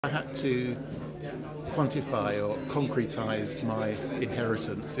I had to quantify or concretize my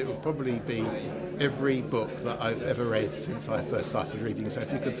inheritance, it would probably be every book that I've ever read since I first started reading. So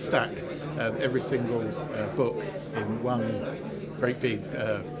if you could stack every single book in one great big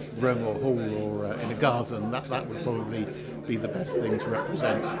room or hall or in a garden, that would probably be the best thing to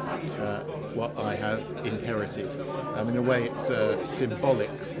represent what I have inherited. In a way, it's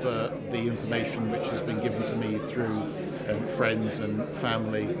symbolic for the information which has been given to me through friends and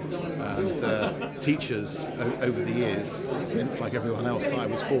family and teachers over the years, since, like everyone else, I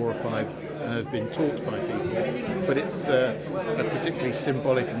was 4 or 5 and have been taught by people. But it's a particularly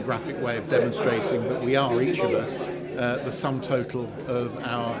symbolic and graphic way of demonstrating that we are, each of us, the sum total of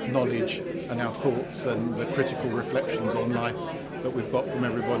our knowledge and our thoughts and the critical reflections on life that we've got from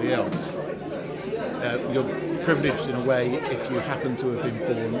everybody else. You're privileged in a way if you happen to have been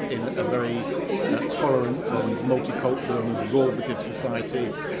born in a very tolerant and multicultural and absorbative society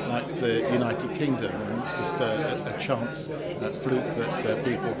like the United Kingdom, and it's just a chance fluke that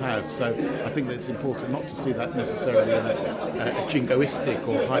people have. So I think that it's important not to see that necessarily in a jingoistic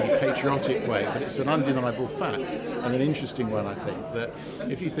or highly patriotic way, but it's an undeniable fact and an interesting one. I think that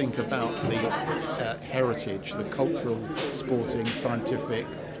if you think about the heritage, the cultural, sporting, scientific,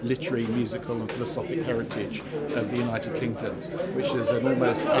 literary, musical and philosophic heritage of the United Kingdom, which is an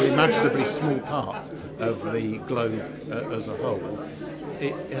almost unimaginably small part of the globe as a whole,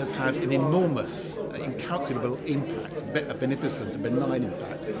 it has had an enormous, incalculable impact, a beneficent and benign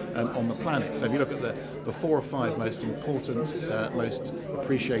impact on the planet. So if you look at the 4 or 5 most important, most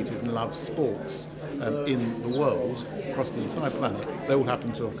appreciated and loved sports in the world, across the entire planet, they all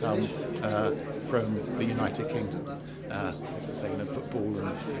happen to have come from the United Kingdom. It's the same in football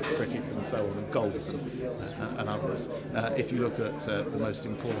and cricket and so on, and golf and others. If you look at the most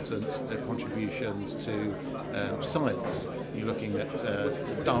important contributions to science, you're looking at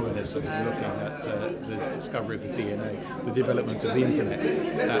Darwinism, you're looking at the discovery of the DNA, the development of the internet,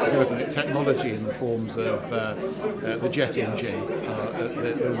 you're looking at technology in the forms of the jet engine,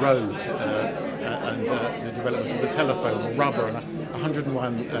 the road, and the development of the telephone or rubber and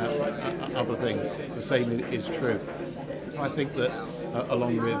 101 other things. The same is true. I think that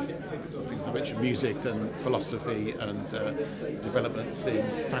along with things I mentioned, music and philosophy and developments in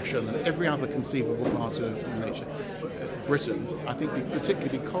fashion and every other conceivable part of nature, Britain, I think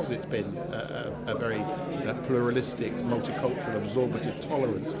particularly because it's been a very pluralistic, multicultural, absorbative,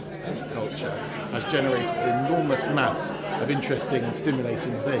 tolerant culture, has generated an enormous mass of interesting and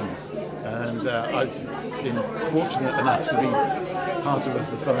stimulating things. And I've been fortunate enough to be part of a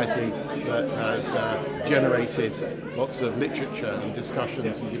society that has generated lots of literature and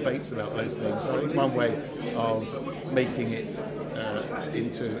discussions and debates about those things. So I think one way of making it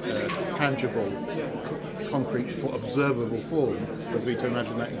into a tangible, concrete, observable form would be to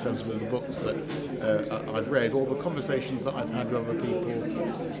imagine that in terms of all the books that I've read, or the conversations that I've had with other people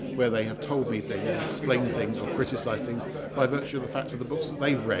where they have told me things, explained things or criticised things by virtue of the fact of the books that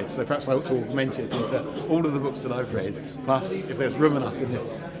they've read. So perhaps I ought to augment it into all of the books that I've read, plus if there's room enough in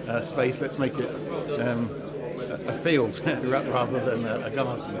this space, let's make it a field rather than a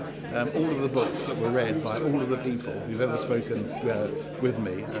garden. All of the books that were read by all of the people who've ever spoken with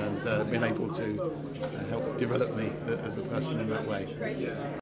me and been able to help develop me as a person in that way.